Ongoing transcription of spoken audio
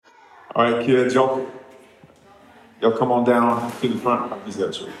All right, kids, y'all come on down to the front. He's got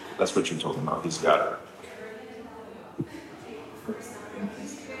it. That's what you're talking about. He's got it.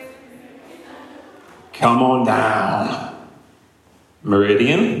 Come on down.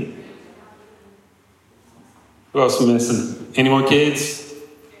 Meridian? Who else am missing? Any more kids?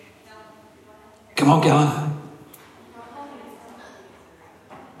 Come on, Kellen.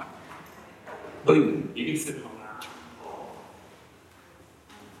 Boom. You can sit on that.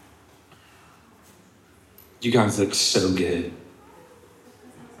 You guys look so good.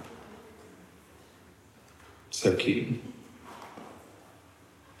 So cute.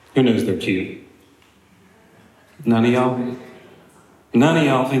 Who knows they're cute? None of y'all? None of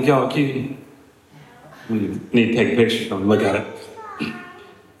y'all think y'all are cute? We need to take a picture of them. Look at it.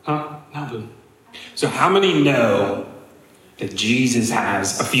 Huh? No. So how many know that Jesus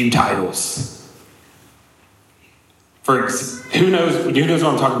has a few titles? Who knows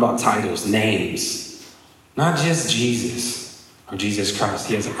what I'm talking about? Titles, names. Not just Jesus or Jesus Christ.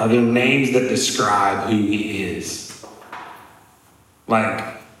 He has other names that describe who he is.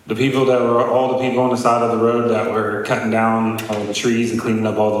 Like all the people on the side of the road that were cutting down all the trees and cleaning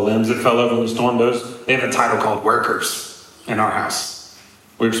up all the limbs that fell over in the storm, they have a title called workers in our house.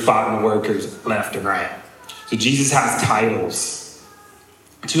 We're spotting the workers left and right. So Jesus has titles.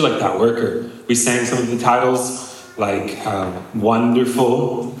 Too, like that worker. We sang some of the titles like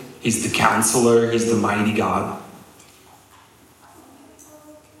Wonderful. He's the Counselor. He's the Mighty God.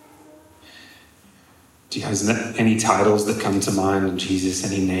 Do you guys have any titles that come to mind in Jesus?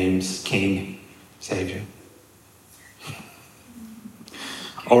 Any names? King, Savior?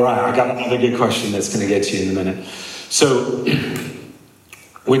 All right, I got another good question that's going to get you in a minute. So,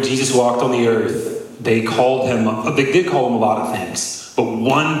 when Jesus walked on the earth, they did call him a lot of things. But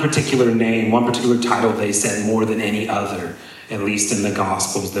one particular name, one particular title they said more than any other, at least in the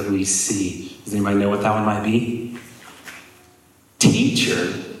Gospels that we see. Does anybody know what that one might be?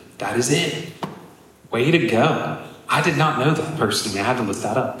 Teacher. That is it. Way to go. I did not know that personally. I had to look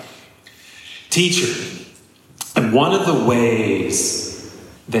that up. Teacher. And one of the ways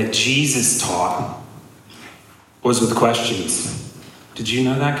that Jesus taught was with questions. Did you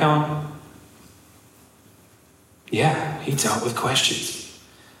know that, Colin? Yeah, he taught with questions.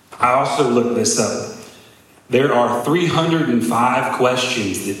 I also looked this up. There are 305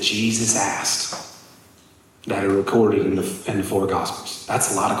 questions that Jesus asked that are recorded in the four Gospels.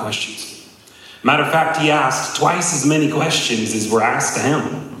 That's a lot of questions. Matter of fact, he asked twice as many questions as were asked to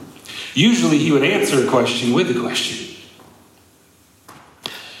him. Usually he would answer a question with a question.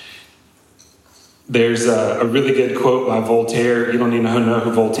 There's a really good quote by Voltaire. You don't even know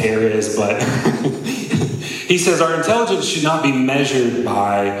who Voltaire is, but he says, our intelligence should not be measured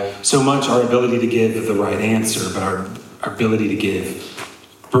by so much our ability to give the right answer, but our ability to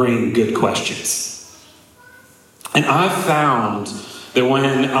bring good questions. And I've found that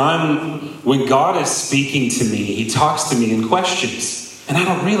when God is speaking to me, he talks to me in questions. And I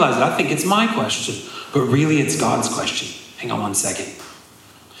don't realize it. I think it's my question, but really it's God's question. Hang on one second.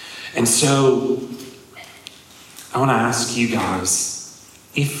 And so I want to ask you guys,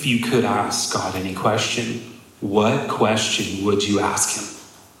 if you could ask God any question, what question would you ask him?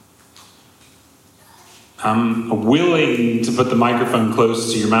 I'm willing to put the microphone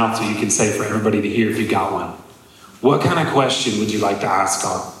close to your mouth so you can say for everybody to hear if you got one. What kind of question would you like to ask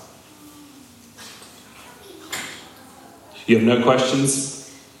God? You have no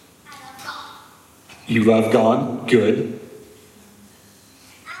questions? You love God? Good.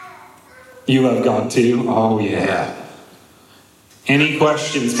 You love God too? Oh yeah. Any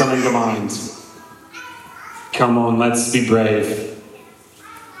questions coming to mind? Come on, let's be brave.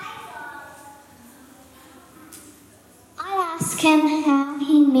 I ask him how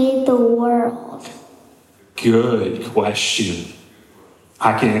he made the world. Good question.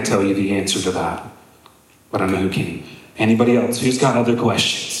 I can't tell you the answer to that, but I know who can. Anybody else? Who's got other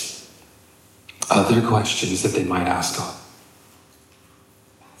questions? Other questions that they might ask God?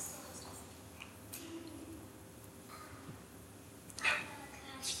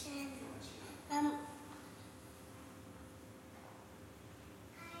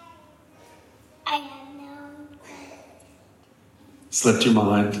 Slipped your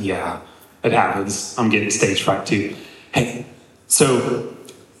mind? Yeah, it happens. I'm getting stage fright too. Hey, so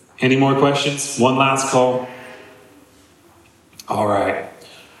any more questions? One last call. All right.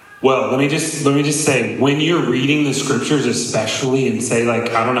 Well, let me just say, when you're reading the scriptures, especially, and say,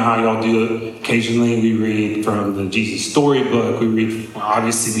 like, I don't know how y'all do it. Occasionally, we read from the Jesus Storybook.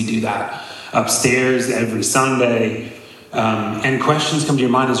 Obviously, we do that upstairs every Sunday. And questions come to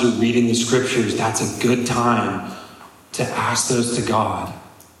your mind as you're reading the scriptures. That's a good time to ask those to God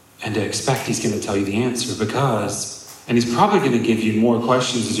and to expect he's going to tell you the answer and he's probably going to give you more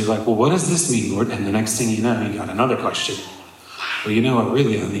questions as you're like, well, what does this mean, Lord? And the next thing you know, you got another question. Well, you know what,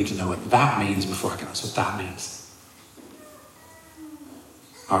 really, I need to know what that means before I can ask what that means.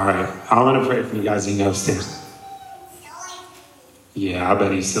 All right, I'm going to pray for you guys. You can go upstairs. Yeah, I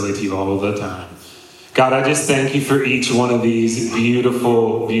bet he's silly to you all the time. God, I just thank you for each one of these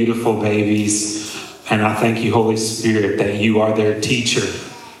beautiful, beautiful babies. And I thank you, Holy Spirit, that you are their teacher.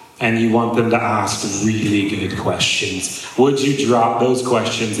 And you want them to ask really good questions. Would you drop those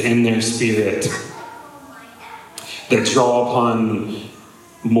questions in their spirit that draw upon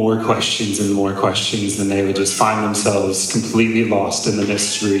more questions and more questions, and they would just find themselves completely lost in the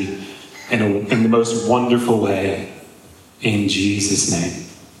mystery in the most wonderful way. In Jesus' name,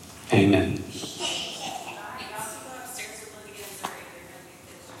 amen.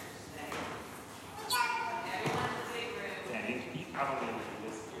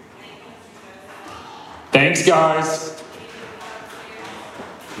 Thanks, guys.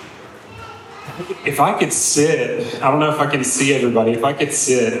 If I could sit, I don't know if I can see everybody. If I could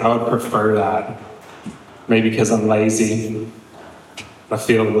sit, I would prefer that. Maybe because I'm lazy. I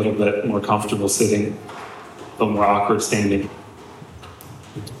feel a little bit more comfortable sitting, a little more awkward standing.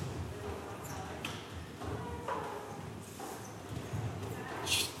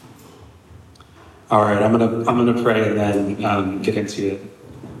 All right, I'm gonna pray and then get into it.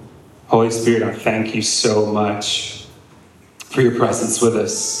 Holy Spirit, I thank you so much for your presence with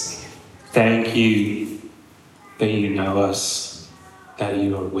us. Thank you that you know us, that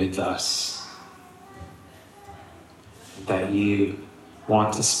you are with us, that you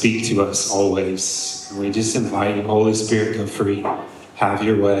want to speak to us always. And we just invite you, Holy Spirit, go free. Have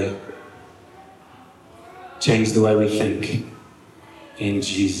your way. Change the way we think. In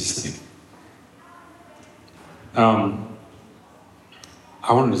Jesus' name.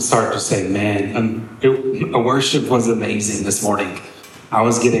 I wanted to start to say, man, worship was amazing this morning. I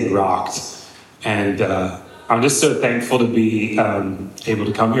was getting rocked. And I'm just so thankful to be able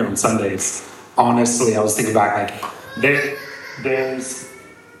to come here on Sundays. Honestly, I was thinking back, like, there's...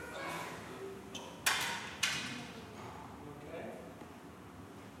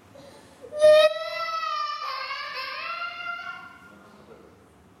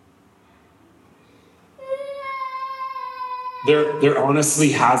 There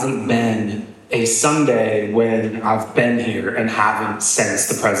honestly hasn't been a Sunday when I've been here and haven't sensed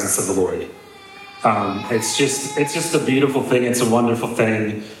the presence of the Lord. It's just a beautiful thing. It's a wonderful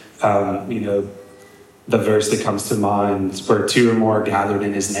thing. The verse that comes to mind, where two or more are gathered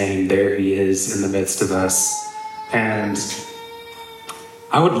in his name, there he is in the midst of us. And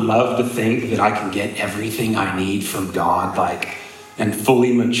I would love to think that I can get everything I need from God, and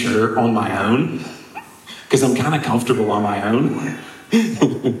fully mature on my own. Because I'm kind of comfortable on my own.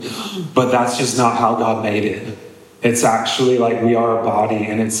 But that's just not how God made it. It's actually like we are a body,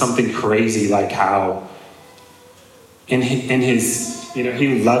 and it's something crazy, like how in his,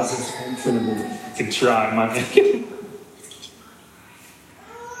 he loves his infinite to try.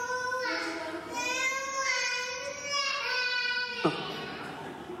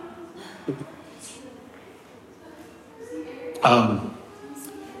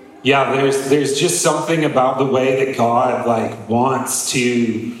 There's just something about the way that God wants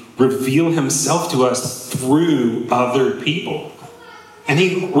to reveal himself to us through other people.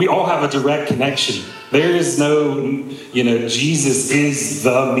 And we all have a direct connection. There is no, Jesus is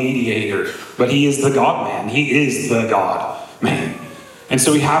the mediator, but he is the God man. He is the God man. And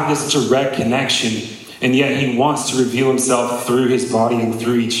so we have this direct connection, and yet he wants to reveal himself through his body and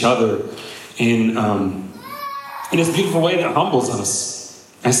through each other in this beautiful way that humbles us.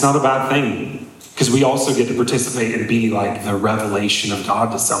 And it's not a bad thing, because we also get to participate and be like the revelation of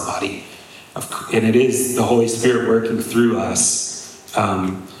God to somebody. And it is the Holy Spirit working through us.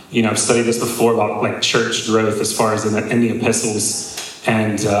 I've studied this before about church growth as far as in the epistles.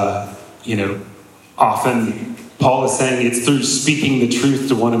 And, often Paul is saying it's through speaking the truth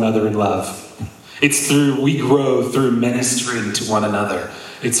to one another in love. We grow through ministering to one another.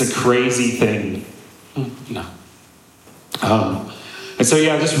 It's a crazy thing. And so,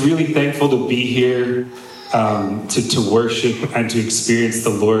 just really thankful to be here, to worship and to experience the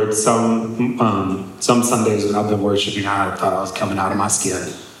Lord. Some Sundays when I've been worshiping, I thought I was coming out of my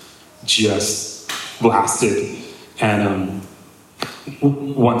skin, just blasted. And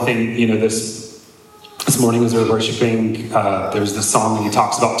one thing, this morning as we were worshiping, there's this song and he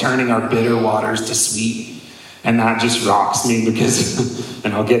talks about turning our bitter waters to sweet. And that just rocks me because,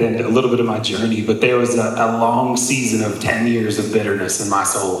 and I'll get into a little bit of my journey, but there was a long season of 10 years of bitterness in my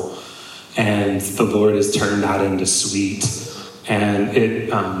soul. And the Lord has turned that into sweet. And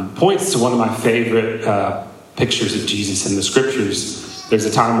it points to one of my favorite pictures of Jesus in the scriptures. There's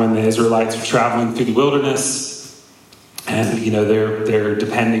a time when the Israelites were traveling through the wilderness, and they're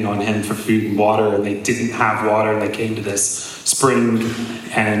depending on him for food and water, and they didn't have water, and they came to this spring,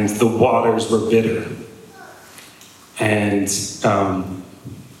 and the waters were bitter. And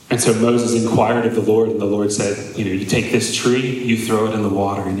so Moses inquired of the Lord, and the Lord said, you take this tree, you throw it in the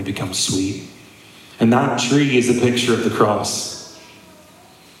water, and it becomes sweet. And that tree is a picture of the cross.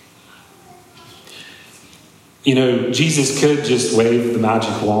 Jesus could just wave the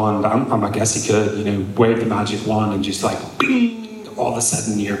magic wand. I guess he could, wave the magic wand and just like, bing, all of a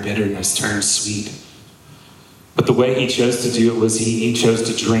sudden your bitterness turns sweet. But the way he chose to do it was he chose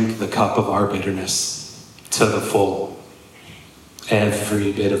to drink the cup of our bitterness to the full.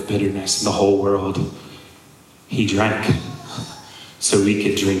 Every bit of bitterness in the whole world, he drank so we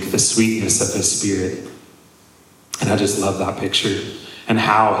could drink the sweetness of his Spirit. And I just love that picture and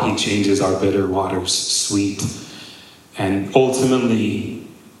how he changes our bitter waters sweet. And ultimately,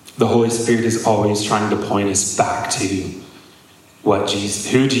 the Holy Spirit is always trying to point us back to who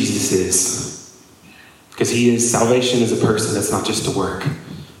Jesus is. Because salvation is a person. It's not just a work,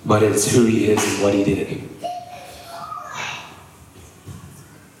 but it's who he is and what he did.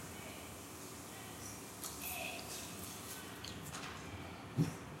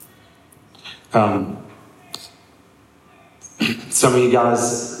 Some of you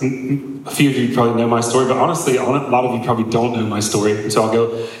guys, a few of you probably know my story, but honestly, a lot of you probably don't know my story. So I'll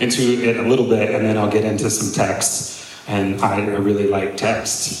go into it a little bit, and then I'll get into some text. And I really like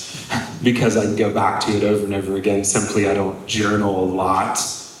text because I can go back to it over and over again. Simply, I don't journal a lot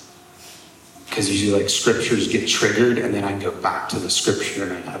because usually like scriptures get triggered, and then I can go back to the scripture,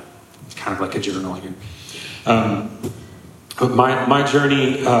 and I have kind of like a journal here. But my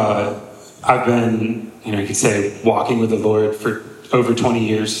journey, I've been, you could say, walking with the Lord for over 20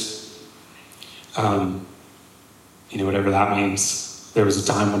 years. Whatever that means. There was a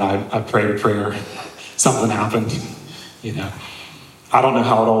time when I prayed a prayer, something happened, I don't know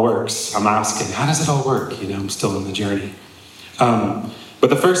how it all works. I'm asking, how does it all work? I'm still in the journey. But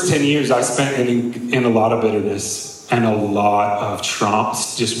the first 10 years I spent in a lot of bitterness and a lot of trauma,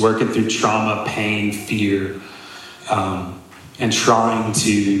 just working through trauma, pain, fear, and trying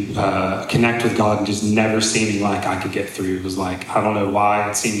to connect with God and just never seeming like I could get through. It was like, I don't know why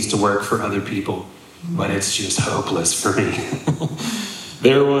it seems to work for other people, but it's just hopeless for me.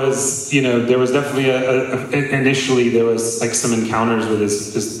 There was definitely initially there was like some encounters with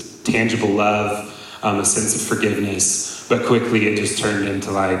this tangible love, a sense of forgiveness, but quickly it just turned into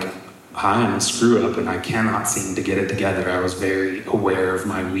like, I am a screw up and I cannot seem to get it together. I was very aware of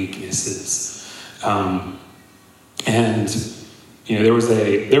my weaknesses. There was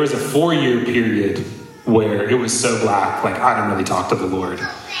a 4-year period where it was so black, like I didn't really talk to the Lord.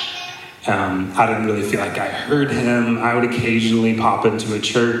 I didn't really feel like I heard him. I would occasionally pop into a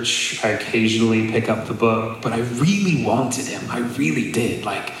church. I occasionally pick up the book, but I really wanted him. I really did.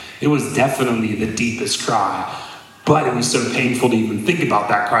 Like it was definitely the deepest cry, but it was so painful to even think about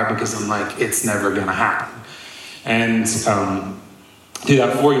that cry because I'm like, it's never going to happen. And through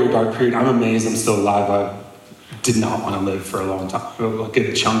that 4-year dark period, I'm amazed I'm still alive. I did not want to live for a long time, a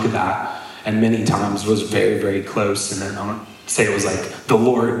good chunk of that, and many times was very, very close. And then I don't say it was like the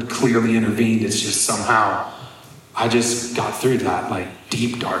Lord clearly intervened. It's just somehow I just got through that like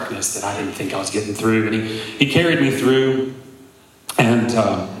deep darkness that I didn't think I was getting through, and he carried me through. And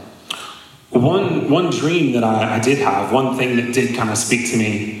one dream that I did have, one thing that did kind of speak to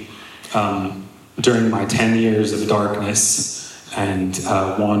me during my 10 years of darkness and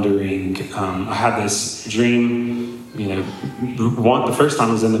wandering. I had this dream, the first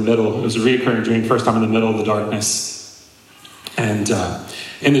time was in the middle. It was a reoccurring dream, first time in the middle of the darkness. And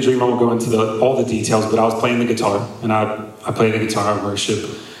in the dream, I won't go into all the details, but I was playing the guitar, and I played the guitar in worship,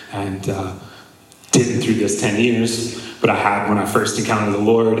 and didn't through this 10 years, but I had when I first encountered the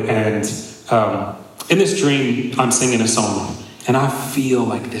Lord. And in this dream, I'm singing a song, and I feel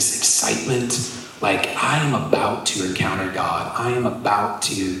like this excitement, like I am about to encounter God. I am about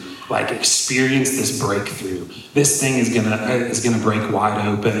to like experience this breakthrough. This thing is gonna break wide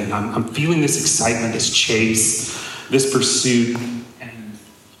open, and I'm feeling this excitement, this chase, this pursuit,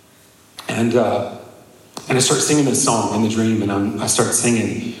 and I start singing this song in the dream, and I start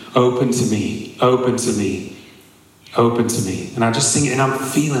singing, "Open to me, open to me, open to me," and I just sing it, and I'm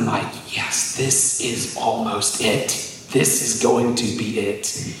feeling like, yes, this is almost it. This is going to be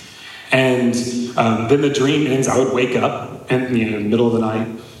it. And then the dream ends. I would wake up in the middle of the night,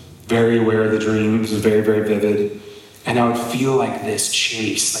 very aware of the dream. It was very, very vivid. And I would feel like this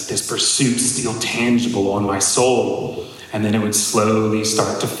chase, like this pursuit still tangible on my soul. and then it would slowly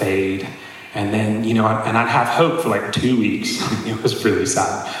start to fade. And then, and I'd have hope for like 2 weeks. It was really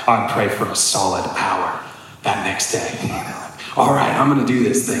sad. I'd pray for a solid hour that next day. All right, I'm going to do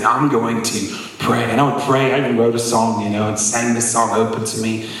this thing. I'm going to pray. And I would pray. I even wrote a song, and sang this song, Open to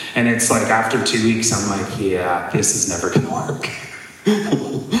Me. And it's like after 2 weeks, I'm like, yeah, this is never going to work.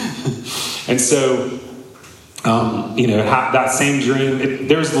 And so, that same dream,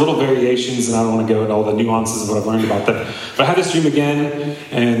 there's little variations, and I don't want to go into all the nuances of what I've learned about that. But I had this dream again,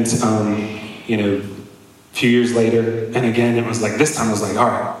 and, a few years later, and again, it was like, this time I was like, all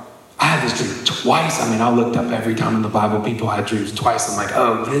right, I had this dream twice. I looked up every time in the Bible, people had dreams twice. I'm like,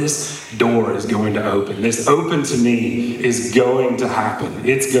 oh, this door is going to open. This open to me is going to happen.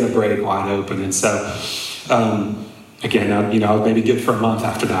 It's going to break wide open. And so, again, I was maybe good for a month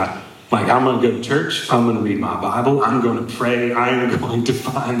after that. Like, I'm going to go to church. I'm going to read my Bible. I'm going to pray. I am going to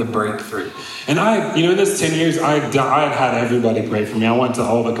find the breakthrough. And in this 10 years, I had everybody pray for me. I went to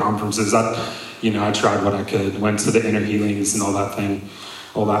all the conferences. I tried what I could. Went to the inner healings and all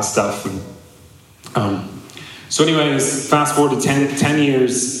that stuff. And, so anyways, fast forward to 10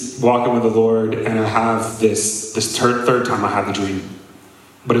 years walking with the Lord, and I have this third time I had the dream.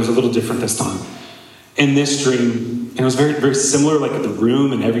 But it was a little different this time. In this dream, and it was very, very similar, like the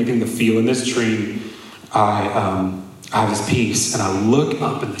room and everything, the feel. In this dream, I have this peace, and I look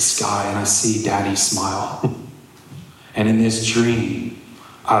up in the sky, and I see Daddy smile. And in this dream,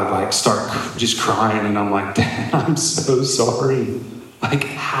 I start just crying, and I'm like, Dad, I'm so sorry. Like,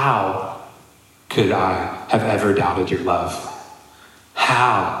 how could I have ever doubted your love?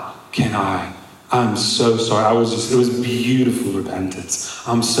 How can I? I'm so sorry. It was beautiful repentance.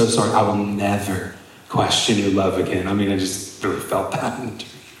 I'm so sorry. I will never question your love again. I just really felt that in the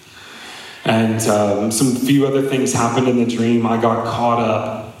dream. And some few other things happened in the dream. I got caught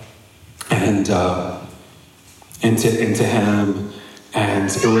up and into him, and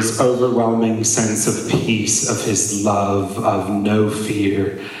it was overwhelming sense of peace, of his love, of no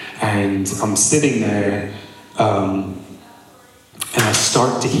fear. And I'm sitting there, and I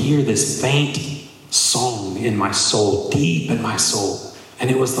start to hear this faint song in my soul, deep in my soul.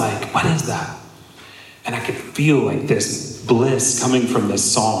 And it was like, what is that? And I could feel like this bliss coming from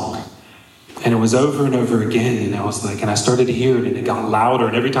this song. And it was over and over again. And I was like, and I started to hear it, and it got louder.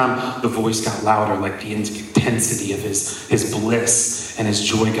 And every time the voice got louder, like the intensity of his bliss and his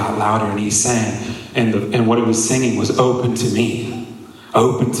joy got louder. And he sang. And what he was singing was, open to me,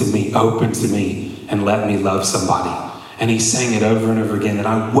 open to me, open to me, and let me love somebody. And he sang it over and over again. And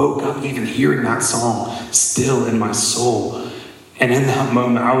I woke up even hearing that song still in my soul. And in that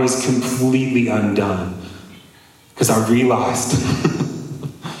moment, I was completely undone, because I realized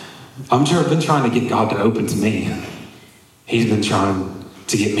I've been trying to get God to open to me. He's been trying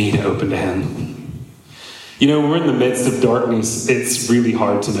to get me to open to him. When we're in the midst of darkness, it's really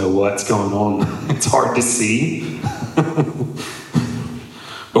hard to know what's going on. It's hard to see.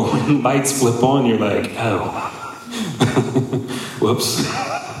 But when lights flip on, you're like, oh, whoops.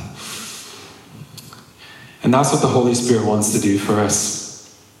 And that's what the Holy Spirit wants to do for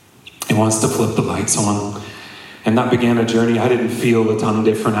us. He wants to flip the lights on. And that began a journey. I didn't feel a ton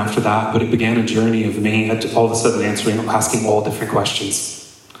different after that, but it began a journey of me all of a sudden asking all different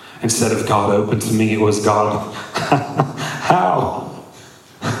questions. Instead of God open to me, it was God, how?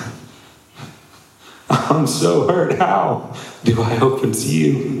 I'm so hurt. How do I open to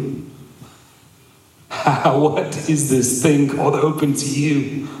you? How? What is this thing called open to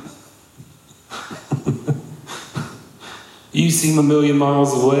you? You seem a million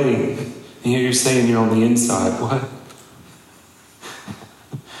miles away, and yet you're saying you're on the inside. What?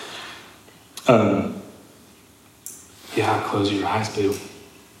 Close your eyes, boo.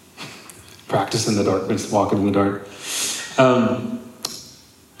 Practice in the darkness, walking in the dark.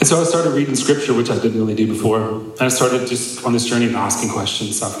 And so I started reading scripture, which I didn't really do before. And I started just on this journey of asking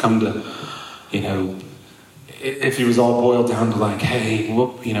questions. So I've come to, if it was all boiled down to like, hey,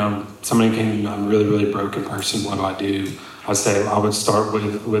 somebody came, I'm a really, really broken person. What do I do? I'd say I would start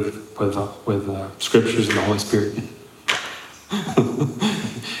with scriptures and the Holy Spirit.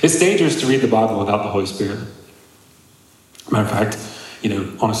 It's dangerous to read the Bible without the Holy Spirit. Matter of fact,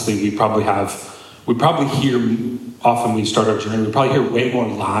 honestly, we probably hear, often we start our journey, we probably hear way more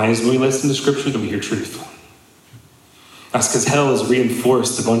lies when we listen to scripture than we hear truth. That's because hell has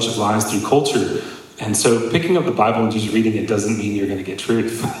reinforced a bunch of lies through culture. And so picking up the Bible and just reading it doesn't mean you're going to get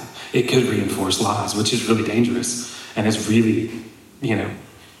truth. It could reinforce lies, which is really dangerous. And it's really,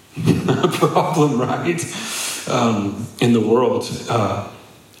 a problem, right? In the world.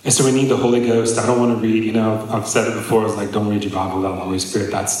 And so we need the Holy Ghost. I don't want to read, I've said it before. I was like, don't read your Bible without the Holy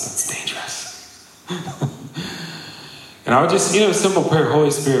Spirit. That's dangerous. And I would just, simple prayer,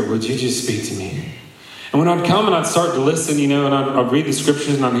 Holy Spirit, would you just speak to me? And when I'd come and I'd start to listen, and I'd read the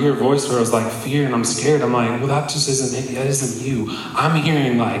scriptures and I'd hear a voice where I was like, fear and I'm scared. I'm like, well, that just isn't it. That isn't you. I'm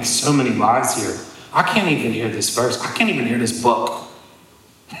hearing like so many lies here. I can't even hear this verse. I can't even hear this book.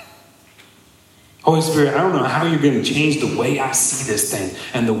 Holy Spirit, I don't know how you're going to change the way I see this thing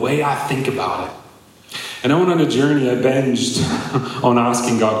and the way I think about it. And I went on a journey. I binged on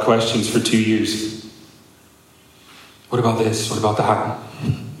asking God questions for 2 years. What about this? What about that?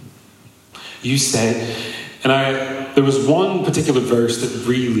 You said, and there was one particular verse that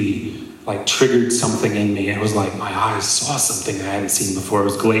really like triggered something in me. It was like my eyes saw something that I hadn't seen before. It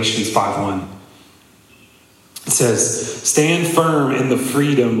was Galatians 5:1. It says, stand firm in the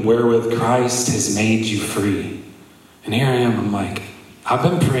freedom wherewith Christ has made you free. And here I am, I'm like, I've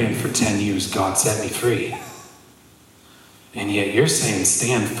been praying for 10 years, God set me free. And yet you're saying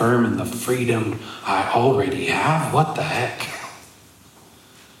stand firm in the freedom I already have? What the heck?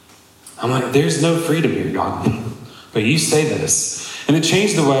 I'm like, there's no freedom here, God. But you say this. And it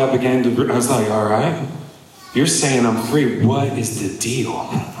changed the way I began to, I was like, all right, you're saying I'm free. What is the deal?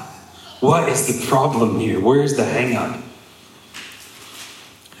 What is the problem here? Where's the hang up?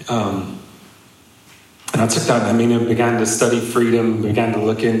 And I took that, I began to study freedom, began to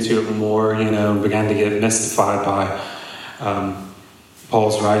look into it more, began to get mystified by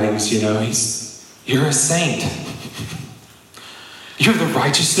Paul's writings. You're a saint. You're the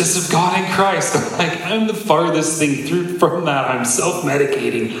righteousness of God in Christ. I'm like, I'm the farthest thing through from that. I'm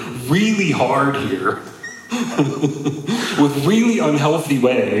self-medicating really hard here with really unhealthy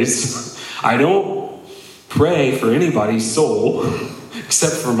ways. I don't pray for anybody's soul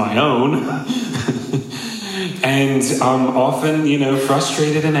except for my own. And I'm often,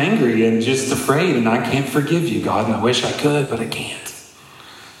 frustrated and angry and just afraid, and I can't forgive you, God, and I wish I could, but I can't.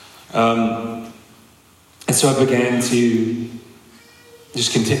 And so I began to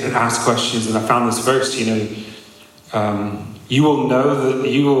just continue to ask questions, and I found this verse, you will know that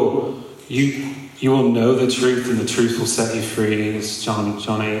you will know the truth, and the truth will set you free. It's John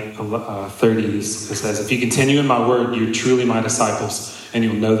 8:30. It says, if you continue in my word, you're truly my disciples, and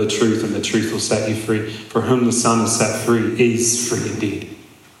you'll know the truth, and the truth will set you free. For whom the Son has set free is free indeed.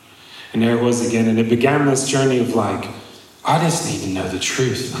 And there it was again, and it began this journey of like, I just need to know the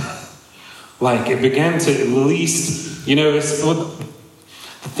truth. Like, it began to at least,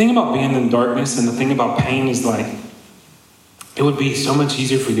 the thing about being in darkness and the thing about pain is like, it would be so much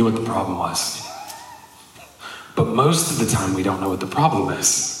easier if we knew what the problem was. But most of the time, we don't know what the problem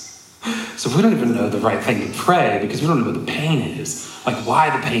is. So we don't even know the right thing to pray because we don't know what the pain is. Like,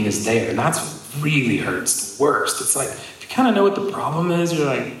 why the pain is there. And that's what really hurts the worst. It's like, if you kind of know what the problem is, you're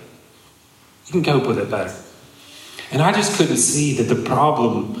like, you can cope with it better. And I just couldn't see that the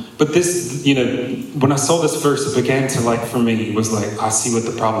problem, but this, when I saw this verse, it began to like, for me, it was like, I see what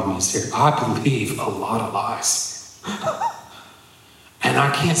the problem is here. I believe a lot of lies. And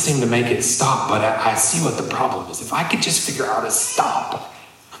I can't seem to make it stop, but I see what the problem is. If I could just figure out how to stop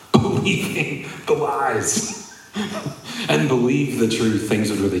believing the lies and believe the truth, things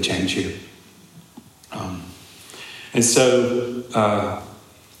would really change you. And so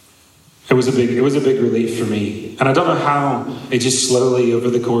it was a big relief for me. And I don't know how it just slowly over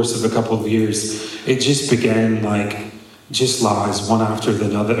the course of a couple of years, it just began like just lies one after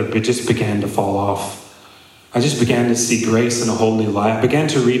another. It just began to fall off. I just began to see grace in a whole new light. I began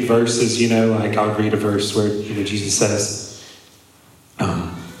to read verses, like I would read a verse where, Jesus says,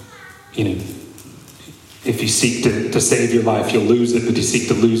 if you seek to save your life, you'll lose it. But if you seek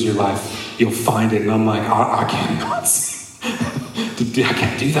to lose your life, you'll find it. And I'm like, I can't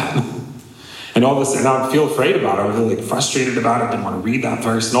do that. And all this, and I would feel afraid about it. I would feel like frustrated about it. I didn't want to read that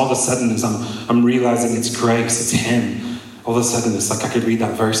verse. And all of a sudden, as I'm realizing it's grace, it's Him. All of a sudden, it's like I could read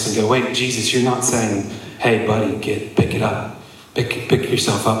that verse and go, wait, Jesus, you're not saying, hey, buddy, pick it up. Pick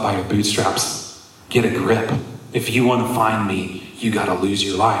yourself up by your bootstraps. Get a grip. If you want to find me, you got to lose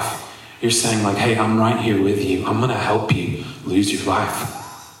your life. You're saying like, hey, I'm right here with you. I'm going to help you lose your life.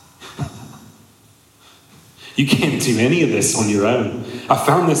 You can't do any of this on your own. I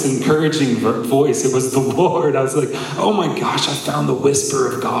found this encouraging voice. It was the Lord. I was like, oh my gosh, I found the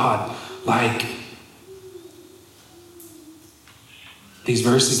whisper of God. Like, these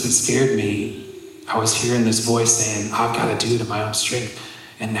verses that scared me, I was hearing this voice saying, I've got to do it in my own strength.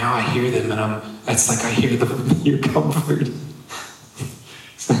 And now I hear them, and it's like I hear your comfort.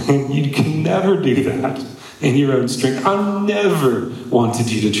 Saying, you can never do that in your own strength. I never wanted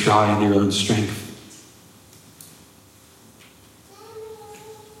you to try in your own strength.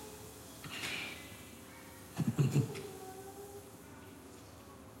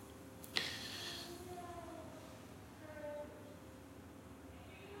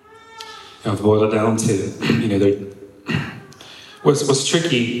 I've boiled it down to, what's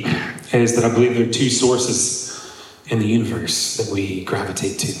tricky is that I believe there are two sources in the universe that we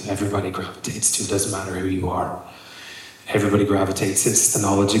gravitate to. Everybody gravitates to. It doesn't matter who you are. Everybody gravitates. It's the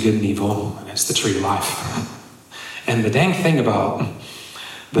knowledge of good and evil, and it's the tree of life. And the dang thing about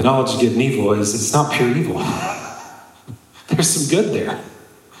the knowledge of good and evil is it's not pure evil. There's some good there.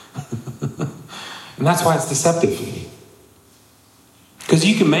 And that's why it's deceptive. Because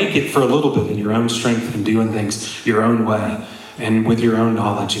you can make it for a little bit in your own strength and doing things your own way and with your own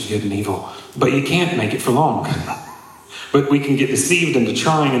knowledge of good and evil. But you can't make it for long. But we can get deceived into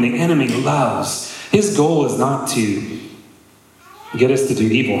trying, and the enemy loves. His goal is not to get us to do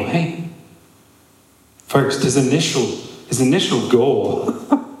evil. Hey, first, his initial goal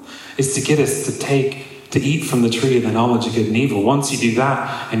is to get us to eat from the tree of the knowledge of good and evil. Once you do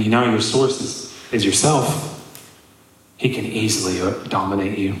that, and you know your source is yourself, he can easily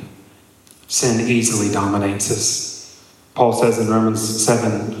dominate you. Sin easily dominates us. Paul says in Romans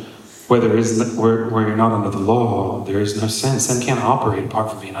 7, where you're not under the law, there is no sin. Sin can't operate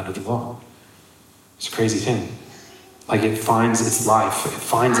apart from being under the law. It's a crazy thing. Like it finds its life. It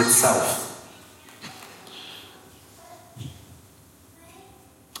finds itself.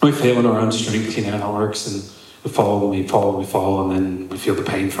 We fail in our own strength, how it works. And we fall, and then we feel the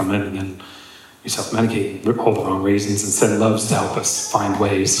pain from it. And then we self-medicate for all the wrong reasons. And sin loves to help us find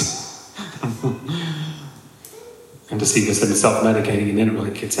ways. And deceive us into self-medicating, and then it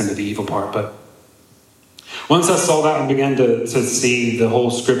really gets into the evil part. But once I saw that and began to see the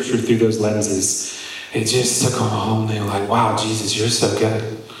whole scripture through those lenses, it just took on a whole new, wow, Jesus, you're so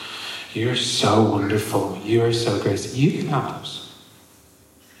good. You're so wonderful. You are so gracious. You can have those.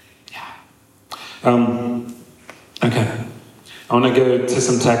 Yeah. Okay. I want to go to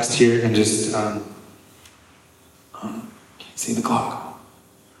some text here and just, can't see the clock.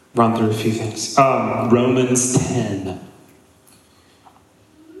 Run through a few things. Romans 10.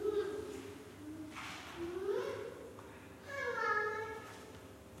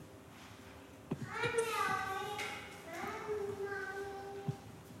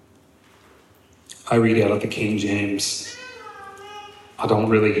 I read out of the King James. I don't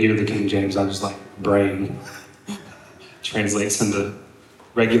really hear the King James. I just brain translates into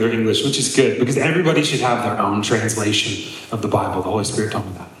regular English, which is good because everybody should have their own translation of the Bible. The Holy Spirit told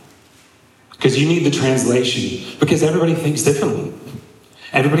me that. Because you need the translation. Because everybody thinks differently.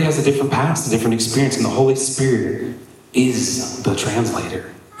 Everybody has a different past, a different experience. And the Holy Spirit is the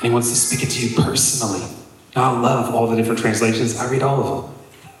translator. And he wants to speak it to you personally. Now, I love all the different translations. I read all of them.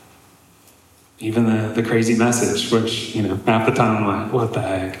 Even the crazy message, which, half the time I'm like, what the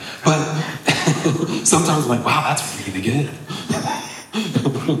heck? But sometimes I'm like, wow, that's really good.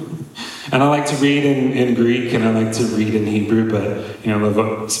 And I like to read in Greek and I like to read in Hebrew, but I love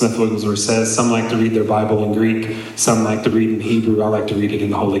what Smith Wigglesworth says. Some like to read their Bible in Greek, some like to read in Hebrew. I like to read it in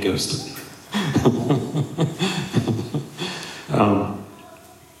the Holy Ghost.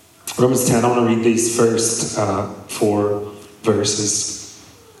 Romans 10, I want to read these first 4 verses.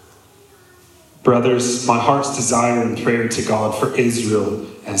 Brothers, my heart's desire and prayer to God for Israel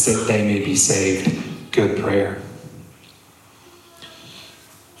is that they may be saved. Good prayer.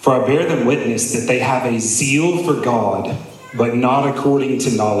 For I bear them witness that they have a zeal for God, but not according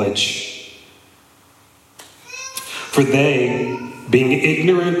to knowledge. For they, being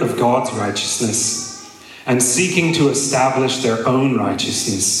ignorant of God's righteousness and seeking to establish their own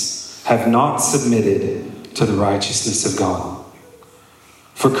righteousness, have not submitted to the righteousness of God.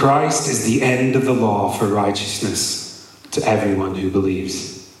 For Christ is the end of the law for righteousness to everyone who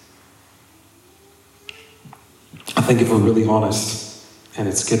believes. I think if we're really honest, and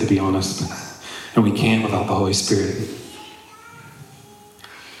it's good to be honest, and we can't without the Holy Spirit.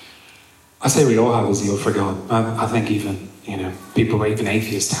 I say we all have a zeal for God. I think even, people, even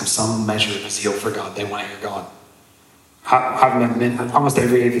atheists have some measure of a zeal for God. They want to hear God. I've met almost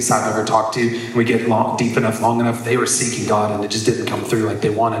every atheist I've ever talked to, and we get deep enough, long enough, they were seeking God and it just didn't come through like they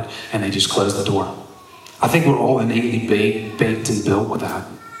wanted, and they just closed the door. I think we're all innately baked and built with that.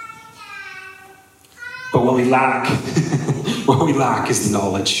 But what we lack, is the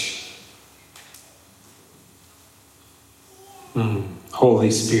knowledge.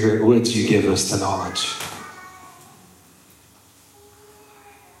 Holy Spirit, would you give us the knowledge?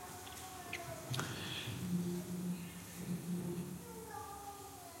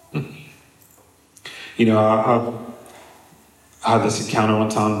 I had this encounter one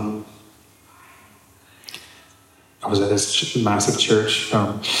time. I was at this massive church.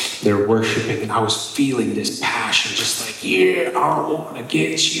 They were worshiping, and I was feeling this passion, just I want to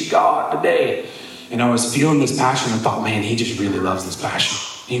get you, God, today. And I was feeling this passion. I thought, man, he just really loves this passion.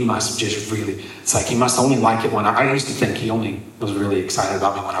 He must just really, it's like he must only like it when I used to think he only was really excited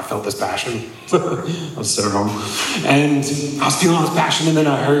about me when I felt this passion. I was so wrong. And I was feeling all this passion, and then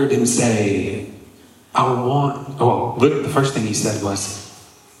I heard him say, the first thing he said was,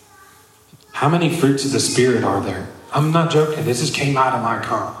 how many fruits of the Spirit are there? I'm not joking. This just came out of my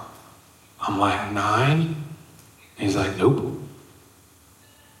car. I'm like, 9? He's like, nope.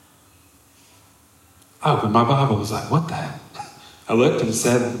 I opened my Bible. I was like, what the heck? I looked and it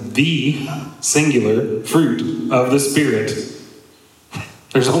said, the singular fruit of the Spirit.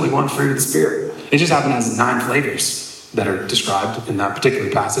 There's only one fruit of the Spirit. It just happened as 9 flavors that are described in that particular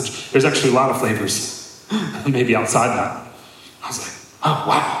passage. There's actually a lot of flavors, maybe outside that. I was like, oh,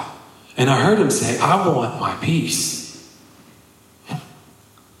 wow. And I heard him say, I want my peace.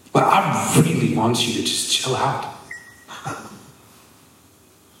 But I really want you to just chill out.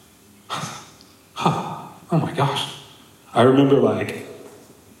 Oh my gosh. I remember like,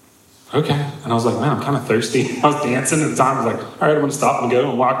 okay. And I was like, man, I'm kind of thirsty. I was dancing at the time. I was like, all right, I'm going to stop and go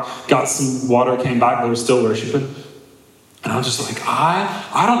and walk. Got some water, came back. They were still worshiping. And I was just like,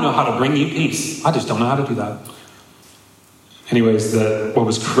 I don't know how to bring you peace. I just don't know how to do that. Anyways, what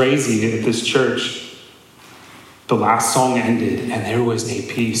was crazy at this church, the last song ended and there was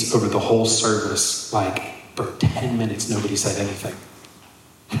a peace over the whole service. Like for 10 minutes, nobody said anything.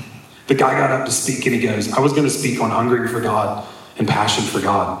 The guy got up to speak and he goes, I was going to speak on hungering for God and passion for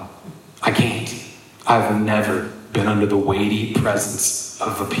God. I can't. I've never been under the weighty presence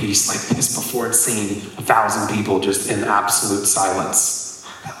of a peace like this before. It's seen 1,000 people just in absolute silence.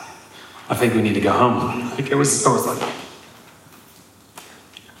 I think we need to go home. Like I was like,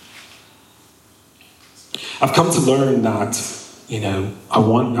 I've come to learn that, I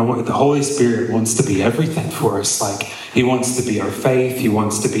want the Holy Spirit wants to be everything for us. Like he wants to be our faith. He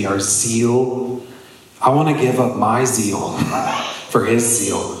wants to be our zeal. I want to give up my zeal for his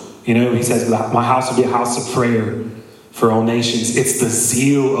zeal. He says, my house will be a house of prayer for all nations. It's the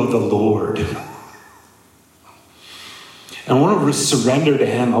zeal of the Lord. And I want to surrender to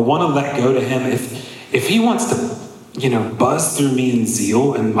him. I want to let go to him. If he wants to, buzz through me in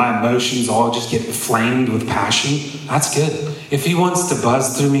zeal and my emotions all just get inflamed with passion, that's good. If he wants to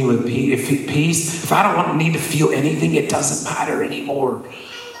buzz through me with peace, if I don't need to feel anything, it doesn't matter anymore.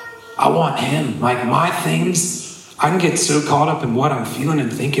 I want him. Like my things, I can get so caught up in what I'm feeling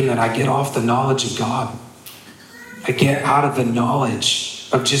and thinking that I get off the knowledge of God. I get out of the knowledge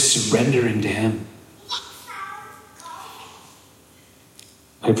of just surrendering to him.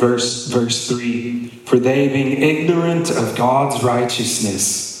 Like verse 3, for they being ignorant of God's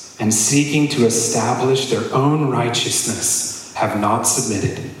righteousness and seeking to establish their own righteousness have not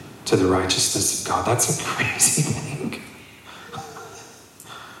submitted to the righteousness of God. That's a crazy thing.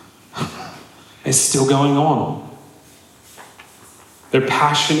 It's still going on. They're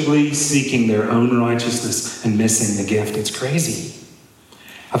passionately seeking their own righteousness and missing the gift. It's crazy.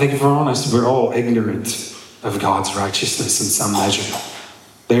 I think if we're honest, we're all ignorant of God's righteousness in some measure.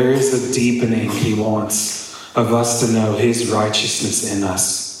 There is a deepening he wants of us to know his righteousness in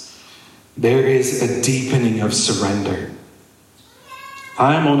us. There is a deepening of surrender.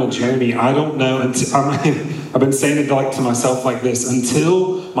 I'm on a journey. I don't know. I've been saying it to myself like this.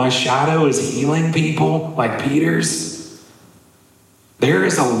 Until my shadow is healing people like Peter's, there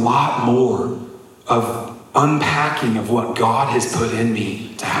is a lot more of unpacking of what God has put in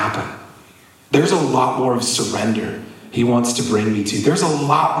me to happen. There's a lot more of surrender he wants to bring me to. There's a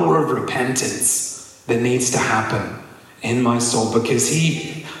lot more of repentance that needs to happen in my soul because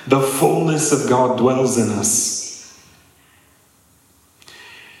the fullness of God dwells in us.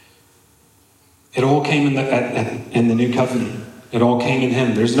 It all came in the new covenant. It all came in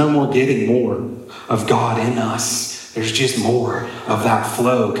him. There's no more getting more of God in us. There's just more of that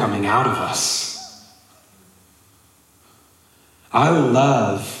flow coming out of us. I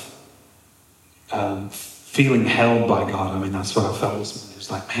love feeling held by God. I mean, that's what I felt this morning. It was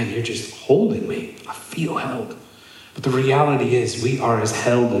like, man, you're just holding me. I feel held. But the reality is we are as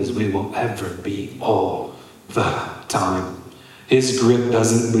held as we will ever be all the time. His grip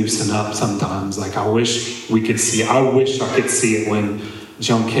doesn't loosen up sometimes. Like I wish I could see it when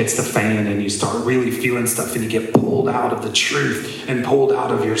junk hits the fan and you start really feeling stuff and you get pulled out of the truth and pulled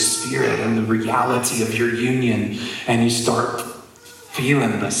out of your spirit and the reality of your union and you start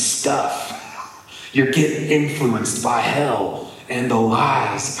feeling the stuff. You're getting influenced by hell and the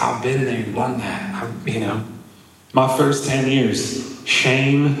lies. I've been there and done that. My first 10 years,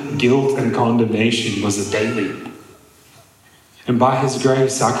 shame, guilt, and condemnation was a daily. And by his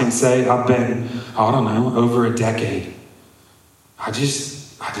grace, I can say I've been, over a decade. I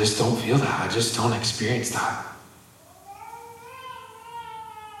just don't feel that. I just don't experience that.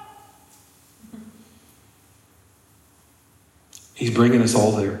 He's bringing us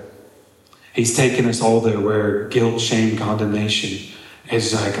all there. He's taking us all there where guilt, shame, condemnation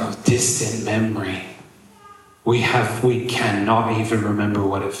is like a distant memory. We cannot even remember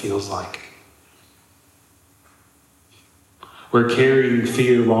what it feels like. Where carrying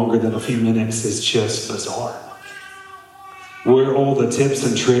fear longer than a few minutes is just bizarre. Where all the tips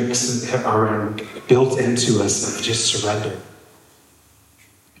and tricks are built into us of just surrender.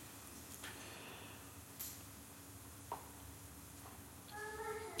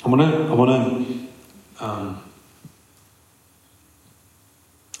 I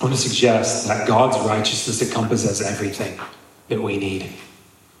want to suggest that God's righteousness encompasses everything that we need.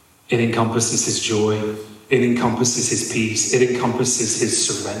 It encompasses his joy. It encompasses his peace. It encompasses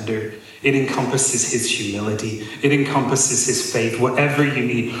his surrender. It encompasses his humility. It encompasses his faith. Whatever you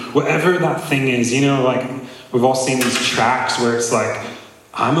need, whatever that thing is, like we've all seen these tracks where it's like,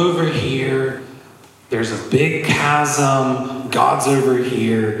 I'm over here. There's a big chasm. God's over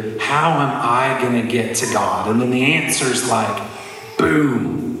here. How am I going to get to God? And then the answer's like,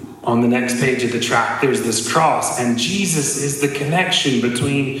 boom. On the next page of the track, there's this cross. And Jesus is the connection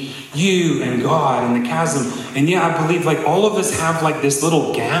between you and God and the chasm. And yeah, I believe like all of us have like this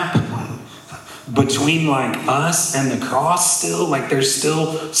little gap between like us and the cross still. Like there's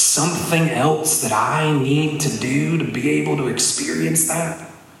still something else that I need to do to be able to experience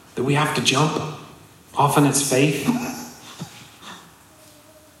that we have to jump. Often it's faith.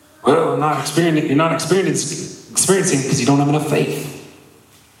 Well, you're not experiencing because you don't have enough faith.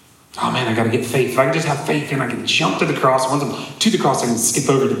 Oh man, I got to get faith. If I can just have faith and I can jump to the cross, once I'm to the cross, I can skip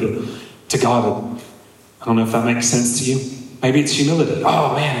over to God. I don't know if that makes sense to you. Maybe it's humility.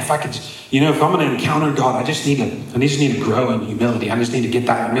 Oh man, if I could, if I'm going to encounter God, I just need to grow in humility. I just need to get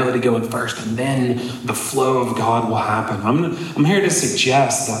that humility going first, and then the flow of God will happen. I'm here to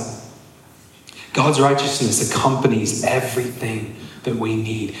suggest that God's righteousness accompanies everything that we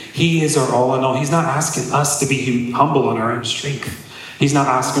need. He is our all in all. He's not asking us to be humble in our own strength. He's not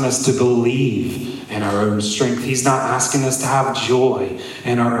asking us to believe in our own strength. He's not asking us to have joy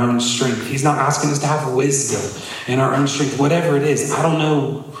in our own strength. He's not asking us to have wisdom in our own strength. Whatever it is, I don't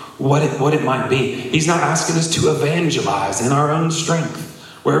know what it might be. He's not asking us to evangelize in our own strength.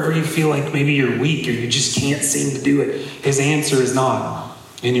 Wherever you feel like maybe you're weak or you just can't seem to do it, his answer is not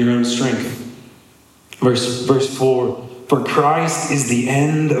in your own strength. Verse 4, for Christ is the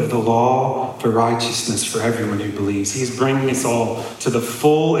end of the law for righteousness for everyone who believes. He's bringing us all to the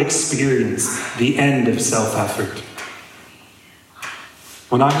full experience, the end of self-effort.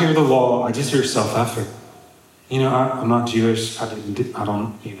 When I hear the law, I just hear self-effort. I'm not Jewish.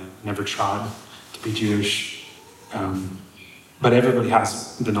 Never tried to be Jewish. But everybody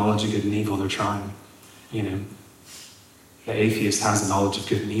has the knowledge of good and evil. They're trying, The atheist has the knowledge of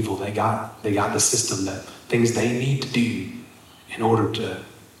good and evil. They got the system, that things they need to do in order to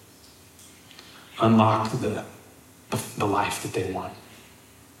unlock the life that they want.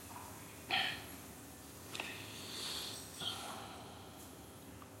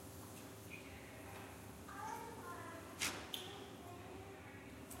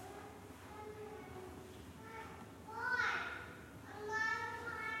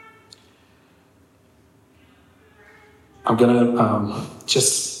 I'm going to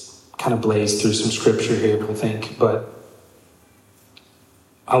just kind of blaze through some scripture here, I think, but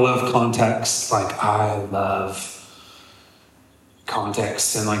I love context. I love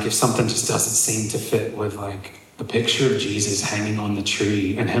context. And if something just doesn't seem to fit with the picture of Jesus hanging on the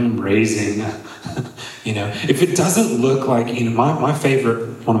tree and him raising, if it doesn't look like, one of my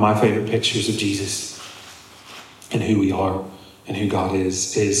favorite pictures of Jesus and who we are and who God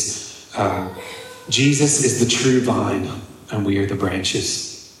is Jesus is the true vine, and we are the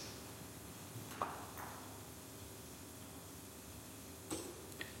branches.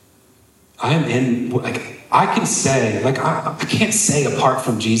 I am in, I can say, I can't say apart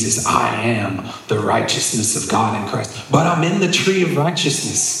from Jesus, I am the righteousness of God in Christ. But I'm in the tree of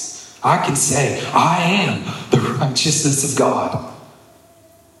righteousness. I can say, I am the righteousness of God.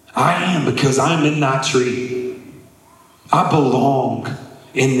 I am, because I'm in that tree. I belong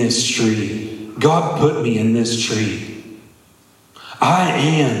in this tree. God put me in this tree. I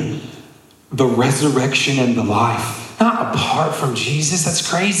am the resurrection and the life. Not apart from Jesus, that's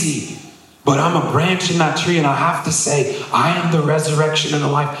crazy. But I'm a branch in that tree, and I have to say, I am the resurrection and the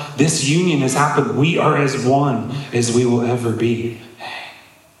life. This union has happened. We are as one as we will ever be.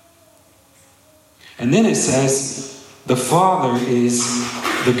 And then it says, the Father is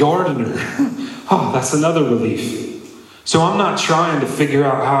the gardener. Oh, that's another relief. So I'm not trying to figure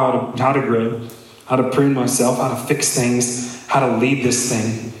out how to grow, how to prune myself, how to fix things, how to lead this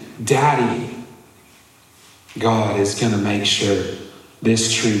thing. Daddy God is going to make sure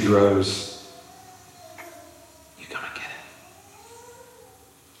this tree grows. You come and get it.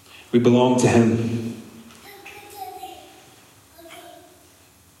 We belong to him.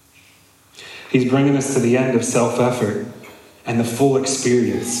 He's bringing us to the end of self-effort and the full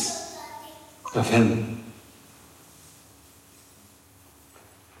experience of him.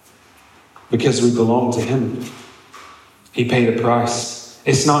 Because we belong to him. He paid a price.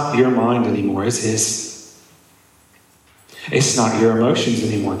 It's not your mind anymore, it's his. It's not your emotions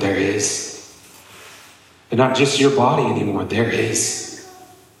anymore, they're his. They're not just your body anymore, they're his.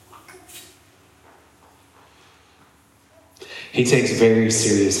 He takes very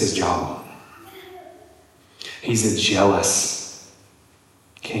serious his job. He's a jealous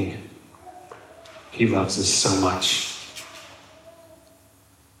king. He loves us so much.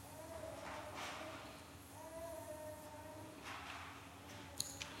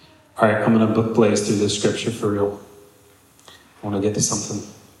 All right, I'm going to blaze through this scripture for real. I want to get to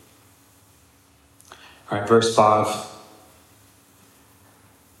something. All right, verse 5.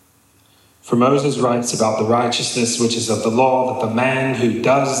 For Moses writes about the righteousness which is of the law, that the man who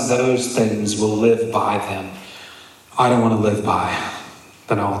does those things will live by them. I don't want to live by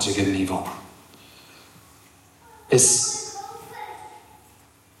the knowledge of good and evil. It's,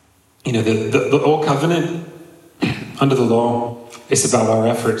 the old covenant under the law, it's about our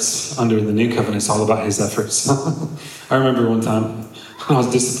efforts. Under the new covenant, it's all about his efforts. I remember one time I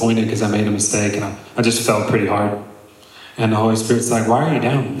was disappointed because I made a mistake and I just felt pretty hard. And the Holy Spirit's like, why are you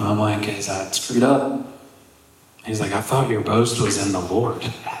down? And I'm like, because I screwed up. He's like, I thought your boast was in the Lord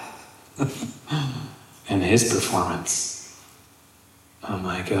and his performance. I'm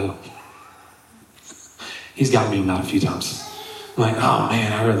like, oh. He's got me mad a few times. I'm like, oh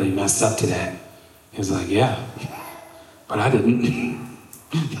man, I really messed up today. He's like, yeah, but I didn't.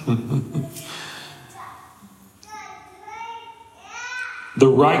 The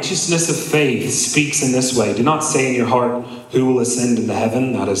righteousness of faith speaks in this way. Do not say in your heart, who will ascend into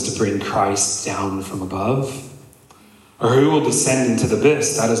heaven? That is to bring Christ down from above. Or who will descend into the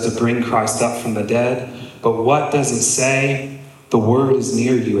abyss? That is to bring Christ up from the dead. But what does it say? The word is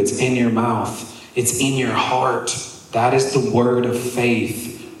near you. It's in your mouth. It's in your heart. That is the word of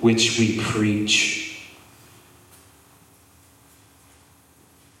faith which we preach.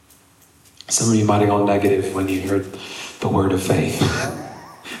 Some of you might have gone negative when you heard the word of faith.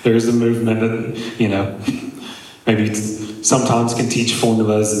 There's a movement that, maybe sometimes can teach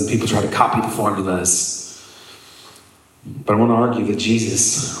formulas and people try to copy the formulas. But I want to argue that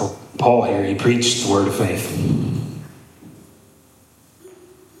Jesus, or Paul here, he preached the word of faith.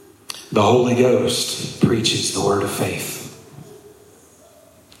 The Holy Ghost preaches the word of faith.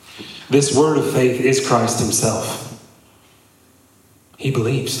 This word of faith is Christ himself. He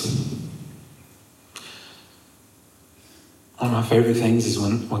believes. One of my favorite things is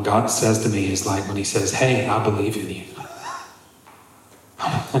when God says to me, is like when he says, hey, I believe in you.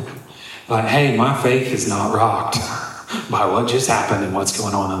 Like, hey, my faith is not rocked by what just happened and what's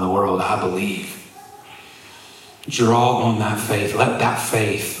going on in the world. I believe. Draw on that faith. Let that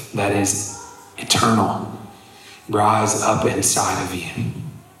faith that is eternal rise up inside of you.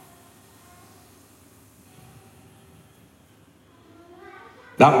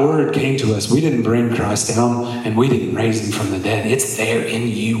 That word came to us. We didn't bring Christ down and we didn't raise him from the dead. It's there in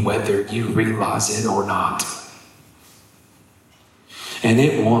you whether you realize it or not. And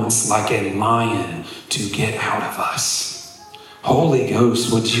it wants, like a lion, to get out of us. Holy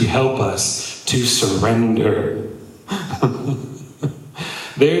Ghost, would you help us to surrender?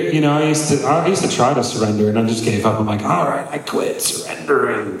 I used to try to surrender and I just gave up. I'm like, all right, I quit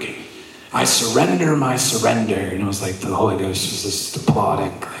surrendering. I surrender my surrender. And it was like the Holy Ghost was just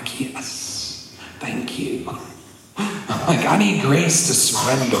applauding. Like, yes, thank you. Like, I need grace to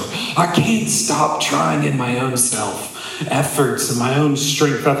surrender. I can't stop trying in my own efforts and my own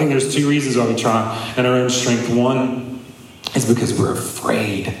strength. I think there's two reasons why we try in our own strength. One is because we're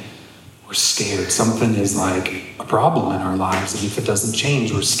afraid. We're scared. Something is like a problem in our lives. And if it doesn't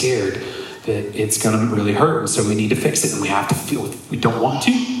change, we're scared that it's going to really hurt. And so we need to fix it. And we have to feel, we don't want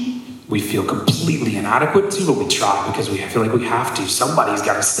to. We feel completely inadequate to, but we try because we feel like we have to. Somebody's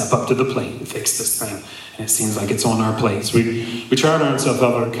got to step up to the plate and fix this thing. And it seems like it's on our plates. We try our own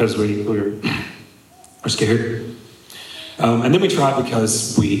self-effort because we're scared. And then we try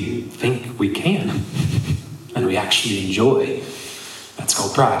because we think we can. And we actually enjoy. That's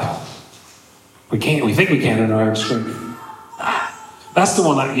called pride. We think we can in our own strength. That's the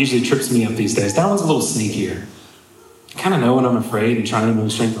one that usually trips me up these days. That one's a little sneakier. I kind of know when I'm afraid and trying in my own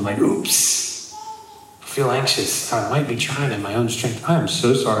strength. I'm like, oops, I feel anxious. I might be trying in my own strength. I am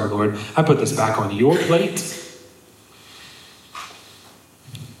so sorry, Lord. I put this back on your plate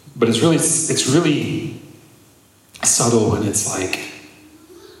But it's really subtle when it's like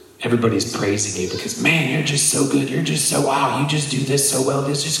everybody's praising you because, man, you're just so good. You're just so, wow, you just do this so well.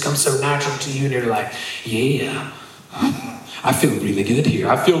 This just comes so natural to you. And you're like, yeah, I feel really good here.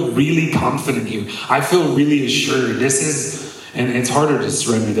 I feel really confident here. I feel really assured. And it's harder to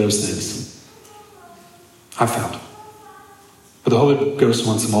surrender those things. I found. But the Holy Ghost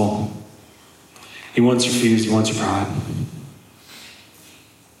wants them all. He wants your fears. He wants your pride.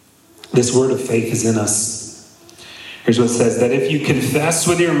 This word of faith is in us. Here's what it says, that if you confess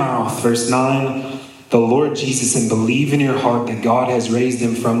with your mouth, verse 9, the Lord Jesus, and believe in your heart that God has raised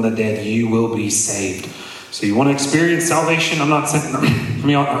him from the dead, you will be saved. So you want to experience salvation? I'm not saying,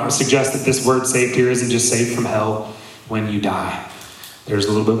 I'll suggest that this word saved here isn't just saved from hell when you die. There's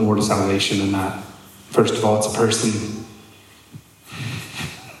a little bit more to salvation than that. First of all, it's a person.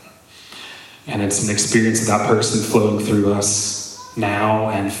 And it's an experience of that person flowing through us now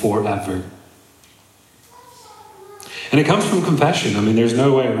and forever. And it comes from confession. I mean, there's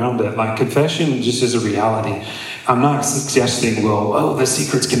no way around it. Like, confession just is a reality. I'm not suggesting, the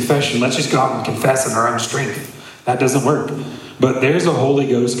secret's confession. Let's just go out and confess in our own strength. That doesn't work. But there's a Holy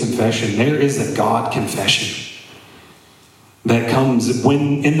Ghost confession. There is a God confession that comes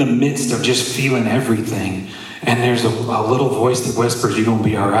when in the midst of just feeling everything. And there's a little voice that whispers, you're going to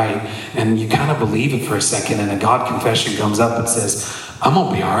be all right. And you kind of believe it for a second. And a God confession comes up and says, I'm going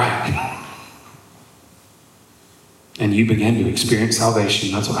to be all right. And you begin to experience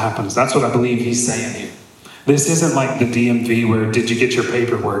salvation. That's what happens. That's what I believe he's saying here. This isn't like the DMV where did you get your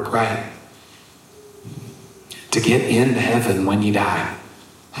paperwork right? To get into heaven when you die.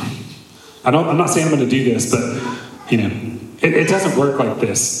 I'm not saying I'm going to do this, but, it doesn't work like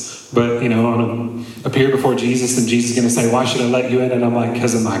this. But, I'm going to appear before Jesus and Jesus is going to say, why should I let you in? And I'm like,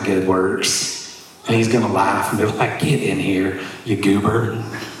 because of my good works. And he's going to laugh and be like, get in here, you goober.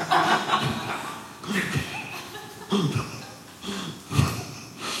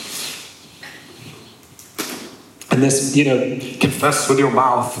 And this, confess with your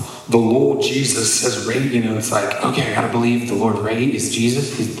mouth, the Lord Jesus has raised, it's like, okay, I got to believe the Lord raised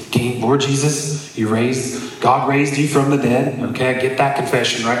Jesus. He's King, Lord Jesus, God raised you from the dead. Okay, I get that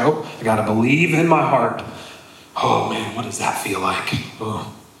confession, right? Oh, I got to believe in my heart. Oh, man, what does that feel like?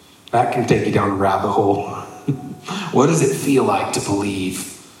 Oh, that can take you down a rabbit hole. What does it feel like to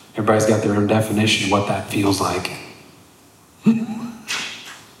believe? Everybody's got their own definition of what that feels like.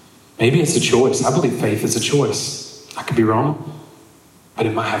 Maybe it's a choice. I believe faith is a choice. I could be wrong, but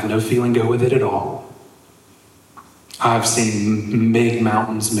it might have no feeling go with it at all. I've seen big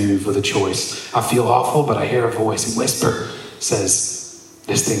mountains move with a choice. I feel awful, but I hear a voice, a whisper, says,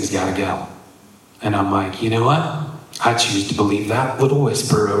 this thing's got to go. And I'm like, you know what? I choose to believe that little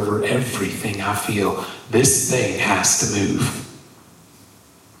whisper over everything I feel. This thing has to move.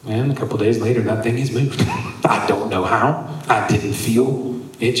 And a couple days later, that thing has moved. I don't know how. I didn't feel.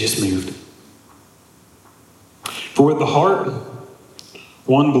 It just moved. For with the heart,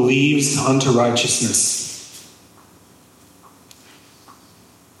 one believes unto righteousness.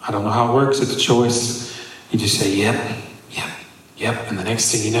 I don't know how it works. It's a choice. You just say, yep. And the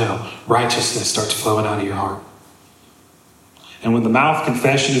next thing you know, righteousness starts flowing out of your heart. And when the mouth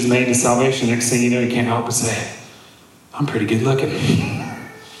confession is made to salvation, the next thing you know, you can't help but say, I'm pretty good looking.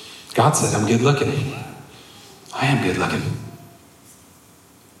 God said I'm good looking. I am good looking.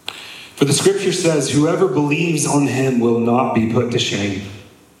 For the scripture says, whoever believes on him will not be put to shame.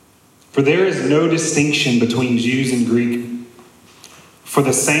 For there is no distinction between Jews and Greek. For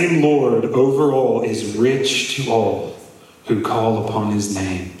the same Lord over all is rich to all who call upon his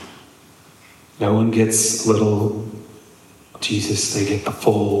name. No one gets little Jesus, they get the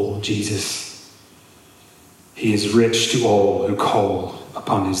full Jesus. He is rich to all who call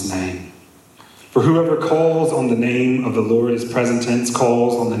upon his name. For whoever calls on the name of the Lord, is present tense,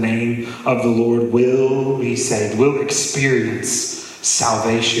 calls on the name of the Lord will be saved, will experience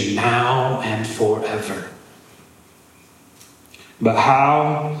salvation now and forever. But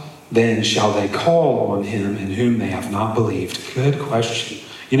how then shall they call on him in whom they have not believed? Good question.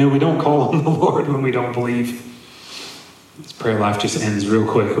 We don't call on the Lord when we don't believe. This prayer life just ends real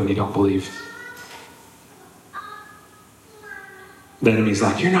quick when you don't believe. The enemy's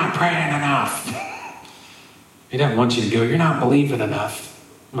like, you're not praying enough. He doesn't want you to go, you're not believing enough.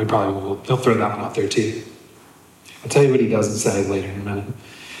 We probably will. He'll throw that one out there too. I'll tell you what he doesn't say later in a minute.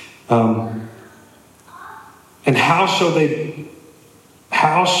 And how shall they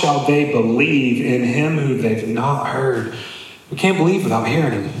believe in him who they've not heard? We can't believe without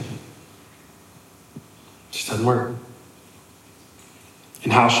hearing him. It just doesn't work.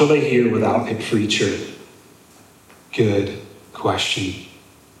 And how shall they hear without a preacher? Good question.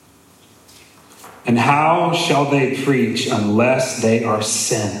 And how shall they preach unless they are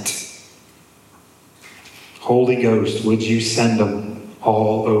sent? Holy Ghost, would you send them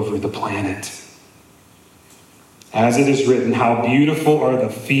all over the planet? As it is written, how beautiful are the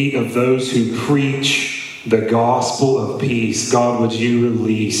feet of those who preach the gospel of peace. God, would you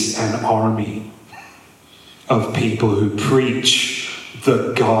release an army of people who preach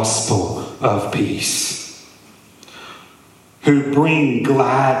the gospel of peace, who bring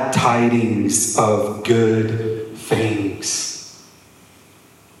glad tidings of good things.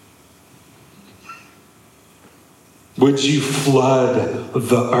 Would you flood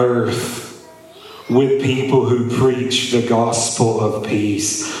the earth with people who preach the gospel of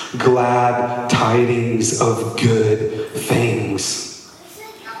peace, glad tidings of good things.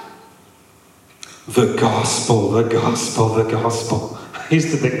 The gospel, the gospel, the gospel. I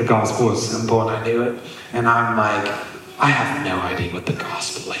used to think the gospel was simple, and I knew it. And I'm like, I have no idea what the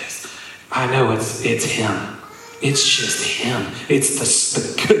gospel is. I know it's him. It's just him. It's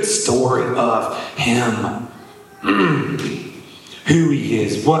the good story of him. Who he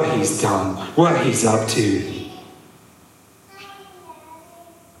is, what he's done, what he's up to.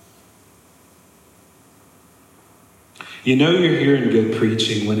 You know you're hearing good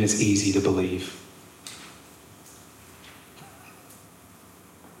preaching when it's easy to believe.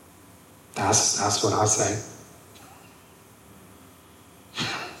 That's what I say.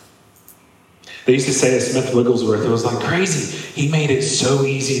 They used to say of Smith Wigglesworth, it was like crazy. He made it so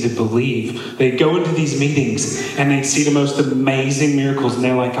easy to believe. They'd go into these meetings and they'd see the most amazing miracles, and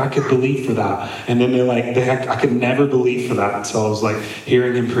they're like, I could believe for that. And then they're like, I could never believe for that until I was like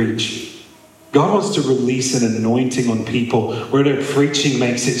hearing him preach. God wants to release an anointing on people where their preaching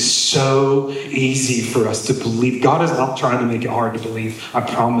makes it so easy for us to believe. God is not trying to make it hard to believe. I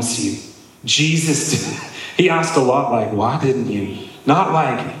promise you. Jesus, he asked a lot like, why didn't you? Not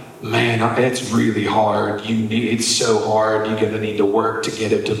like, man, it's really hard. It's so hard. You're going to need to work to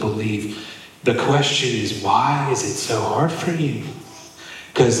get it to believe. The question is, why is it so hard for you?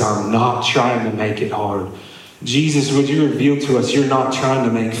 Because I'm not trying to make it hard. Jesus, would you reveal to us you're not trying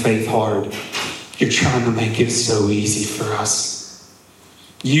to make faith hard. You're trying to make it so easy for us.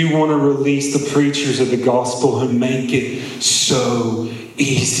 You want to release the preachers of the gospel who make it so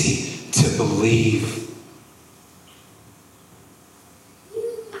easy to believe.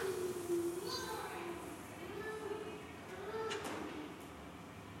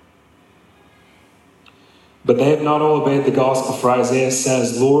 But they have not all obeyed the gospel, for Isaiah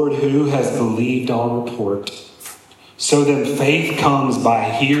says, Lord, who has believed our report? So then faith comes by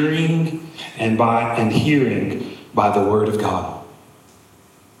hearing, and hearing by the word of God.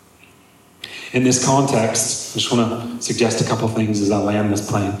 In this context, I just want to suggest a couple things as I land this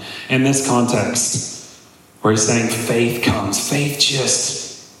plane. In this context, where he's saying faith comes, it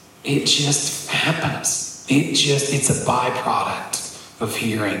just happens. It's a byproduct of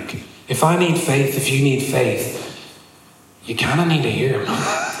hearing. If I need faith, if you need faith, you kind of need to hear him.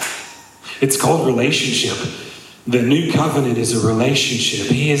 It's called relationship. The new covenant is a relationship.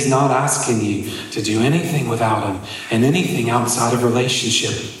 He is not asking you to do anything without him and anything outside of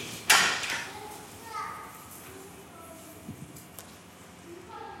relationship.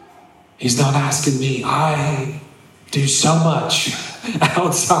 He's not asking me. I do so much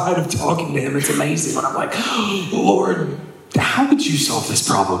outside of talking to him. It's amazing when I'm like, Lord, how would you solve this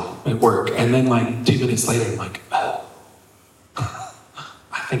problem at work? And then like 2 minutes later, I'm like, oh,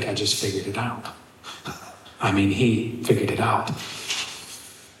 I think I just figured it out. I mean, he figured it out.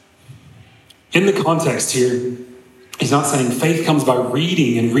 In the context here, he's not saying faith comes by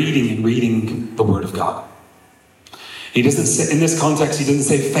reading and reading and reading the word of God. He doesn't say, in this context, he doesn't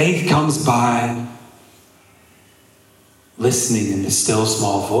say faith comes by listening in the still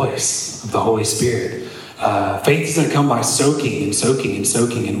small voice of the Holy Spirit. Faith doesn't come by soaking and soaking and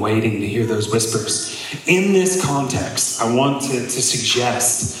soaking and waiting to hear those whispers. In this context, I want to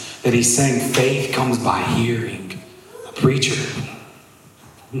suggest that he's saying faith comes by hearing a preacher.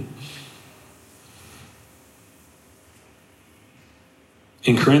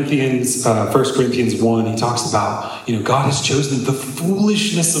 In 1 Corinthians 1, he talks about, God has chosen the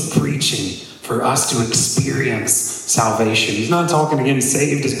foolishness of preaching for us to experience salvation. He's not talking again,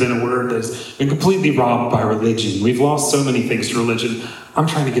 saved has been a word that's been completely robbed by religion. We've lost so many things to religion. I'm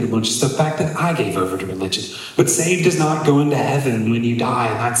trying to get a bunch of stuff back that I gave over to religion. But saved is not going to heaven when you die,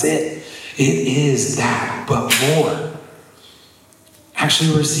 and that's it. It is that, but more.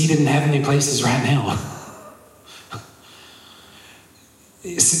 Actually, we're seated in heavenly places right now.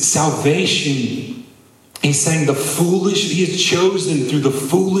 Salvation, he's saying he has chosen through the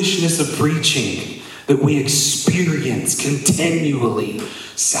foolishness of preaching that we experience continually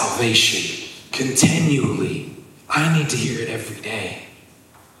salvation. continually. I need to hear it every day.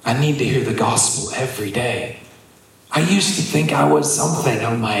 I need to hear the gospel every day. I used to think I was something.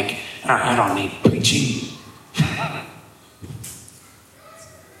 I'm like, I don't need preaching.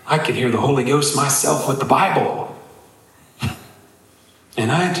 I can hear the Holy Ghost myself with the Bible. And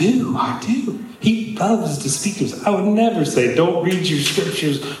I do. He loves to speak to us. I would never say, don't read your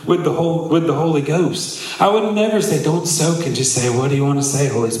scriptures with the Holy Ghost. I would never say, don't soak and just say, what do you want to say,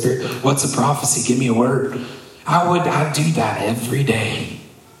 Holy Spirit? What's a prophecy? Give me a word. I do that every day.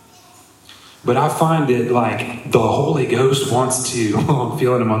 But I find it like the Holy Ghost wants to, I'm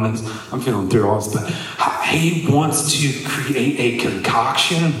feeling him on this, I'm feeling through all this, but he wants to create a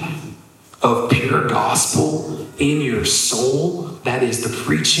concoction of pure gospel in your soul. That is the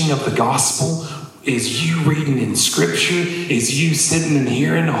preaching of the gospel, is you reading in scripture, is you sitting and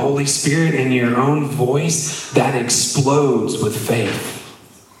hearing the Holy Spirit in your own voice that explodes with faith.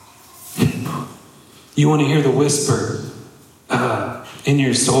 You want to hear the whisper in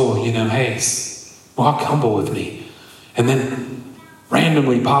your soul, hey, walk humble with me. And then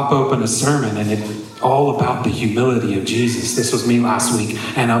randomly pop open a sermon and it's all about the humility of Jesus. This was me last week,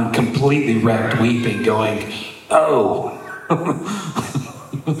 and I'm completely wrecked, weeping, going, oh.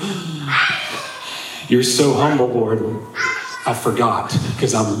 You're so humble, Lord. I forgot,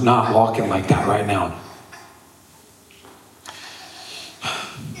 because I'm not walking like that right now.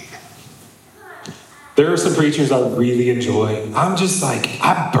 There are some preachers I really enjoy. I'm just like,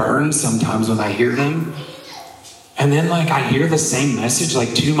 I burn sometimes when I hear them. And then I hear the same message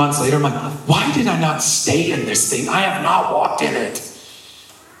 2 months later. I'm like, why did I not stay in this thing? I have not walked in it.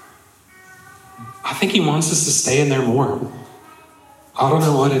 I think he wants us to stay in there more. I don't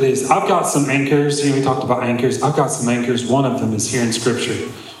know what it is. I've got some anchors. We talked about anchors. I've got some anchors. One of them is hearing scripture.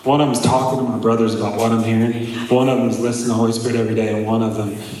 One of them is talking to my brothers about what I'm hearing. One of them is listening to the Holy Spirit every day. And one of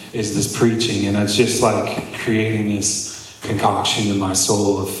them is this preaching. And it's just creating this concoction in my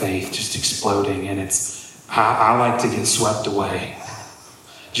soul of faith, just exploding. And I like to get swept away.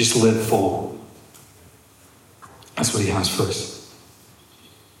 Just live full. That's what he has for us.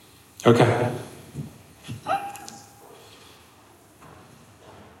 Okay.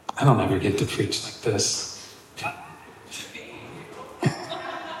 I don't ever get to preach like this.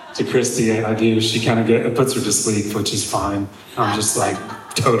 To Christy, I do. She kind of it puts her to sleep, which is fine. I'm just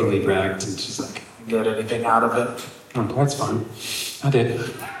totally wrecked, and she's like, get anything out of it? I'm like, that's fine. I did.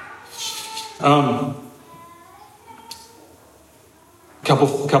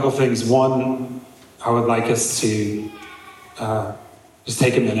 Couple things. One, I would like us to just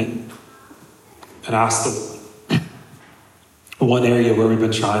take a minute and ask the one area where we've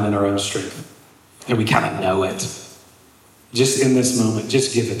been trying in our own strength, and we kind of know it. Just in this moment,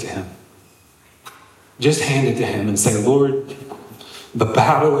 just give it to him. Just hand it to him and say, Lord, the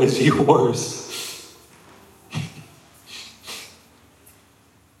battle is yours.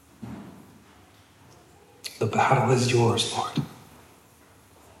 The battle is yours, Lord.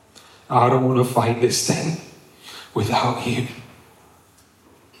 I don't want to fight this thing without you.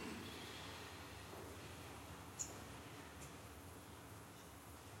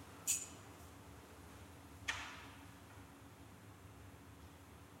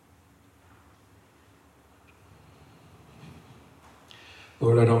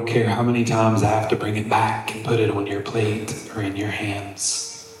 Lord, I don't care how many times I have to bring it back and put it on your plate or in your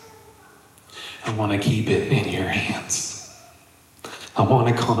hands. I want to keep it in your hands. I want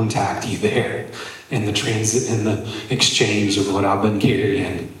to contact you there in the transit, in the exchange of what I've been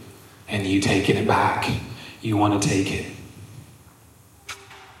carrying, and you taking it back. You want to take it.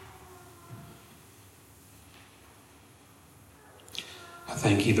 I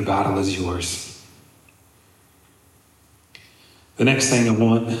thank you. The battle is yours. The next thing I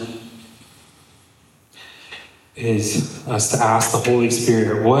want is us to ask the Holy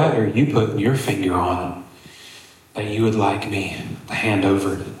Spirit, what are you putting your finger on that you would like me to hand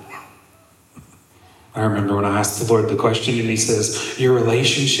over? I remember when I asked the Lord the question, and he says, your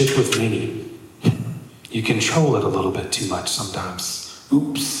relationship with me, you control it a little bit too much sometimes.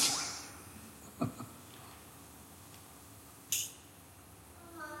 Oops.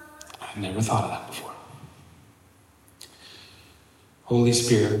 I never thought of that before. Holy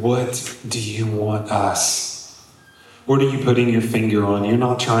Spirit, what do you want us? What are you putting your finger on? You're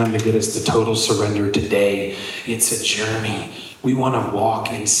not trying to get us to total surrender today. It's a journey. We want to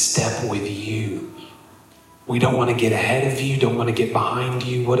walk in step with you. We don't want to get ahead of you, don't want to get behind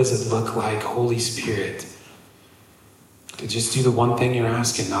you. What does it look like, Holy Spirit, to just do the one thing you're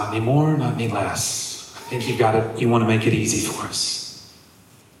asking? Not any more, not any less. I think you want to make it easy for us.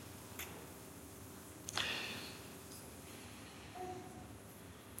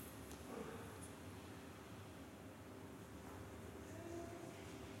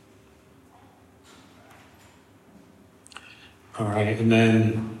 All right, and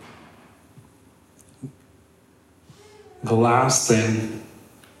then the last thing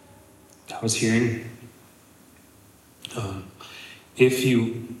I was hearing,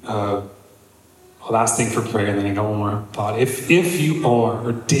 last thing for prayer, and then I got one more thought. If you are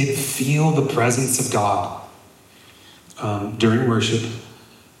or did feel the presence of God during worship,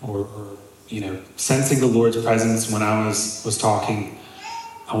 or sensing the Lord's presence when I was talking,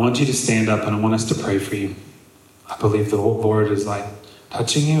 I want you to stand up and I want us to pray for you. I believe the Lord is like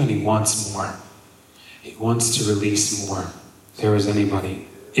touching you, and He wants more. He wants to release more. If there was anybody,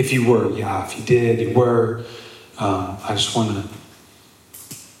 if you were, if you did, you were, I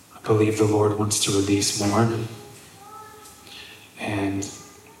believe the Lord wants to release more. And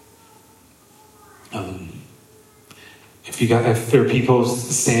if there are people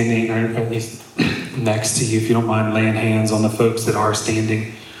standing or at least next to you, if you don't mind laying hands on the folks that are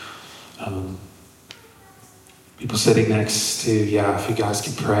standing, people sitting next to, if you guys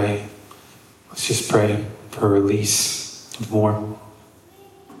could pray, let's just pray for a release of more.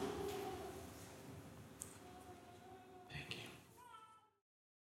 Thank you.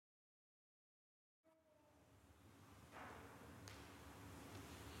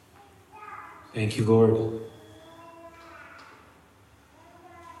 Thank you, Lord.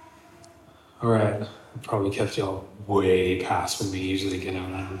 All right, I probably kept y'all way past when we usually get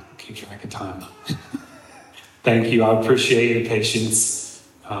on and keep track of time. Thank you. I appreciate your patience.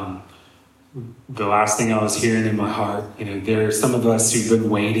 The last thing I was hearing in my heart, there are some of us who've been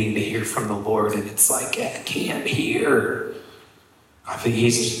waiting to hear from the Lord, and it's like, I can't hear. I think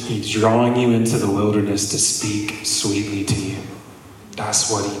He's drawing you into the wilderness to speak sweetly to you. That's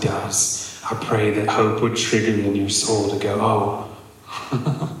what He does. I pray that hope would trigger in your soul to go,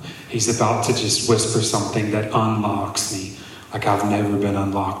 He's about to just whisper something that unlocks me like I've never been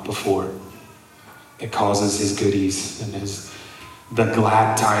unlocked before. It causes His goodies and the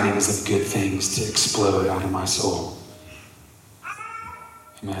glad tidings of good things to explode out of my soul.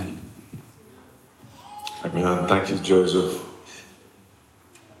 Amen. Amen. Thank you, Joseph.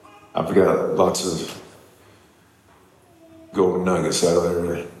 I've got lots of golden nuggets out of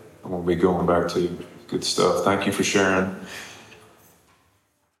there. I'm going to be going back to. Good stuff. Thank you for sharing.